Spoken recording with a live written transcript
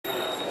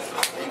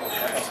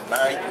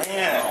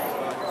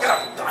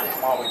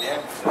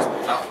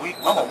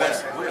we're the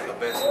best. We're the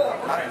best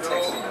in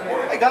Texas in the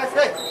world. Hey guys,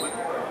 hey,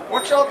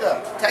 weren't y'all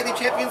the tag team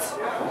champions?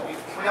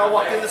 When y'all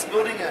walked in this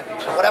building and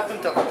what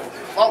happened to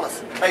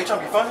Flawless? Hey, you trying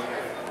to be funny?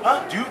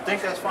 Huh? Do you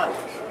think that's funny?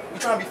 You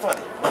trying to be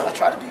funny? I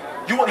try to be.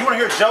 You want to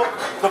hear a joke?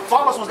 The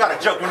Flawless one's got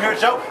a joke. You want to hear a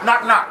joke?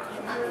 Knock, knock.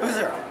 Who's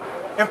there?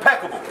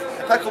 Impeccable.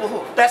 Impeccable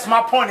who? That's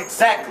my point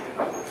exactly.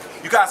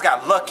 You guys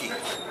got lucky.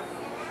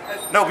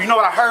 No, but you know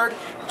what I heard?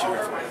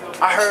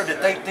 I heard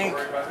that they think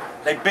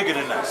they bigger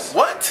than us.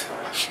 What?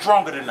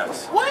 Stronger than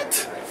us. What?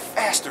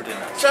 Faster than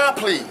us. John,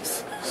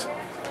 please.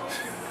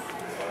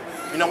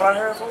 You know what I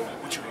heard, fool?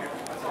 What you hear?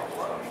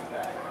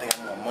 They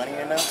got more money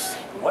than us.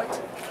 What?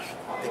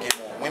 They get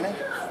more women.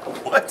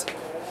 What?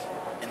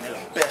 And they're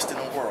the best in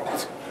the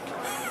world.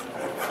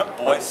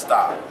 Boy,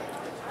 stop.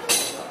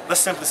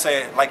 Let's simply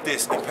say it like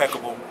this,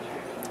 Impeccable.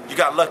 You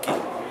got lucky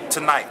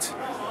tonight,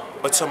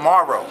 but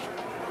tomorrow,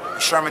 in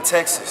Sherman,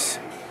 Texas,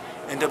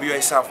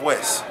 NWA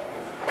Southwest,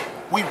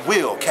 we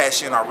will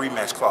cash in our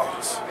rematch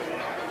clause.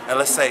 And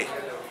let's say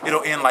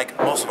it'll end like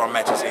most of our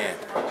matches end,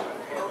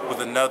 with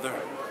another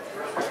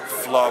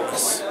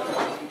flawless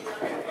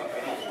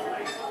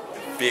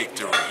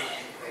victory.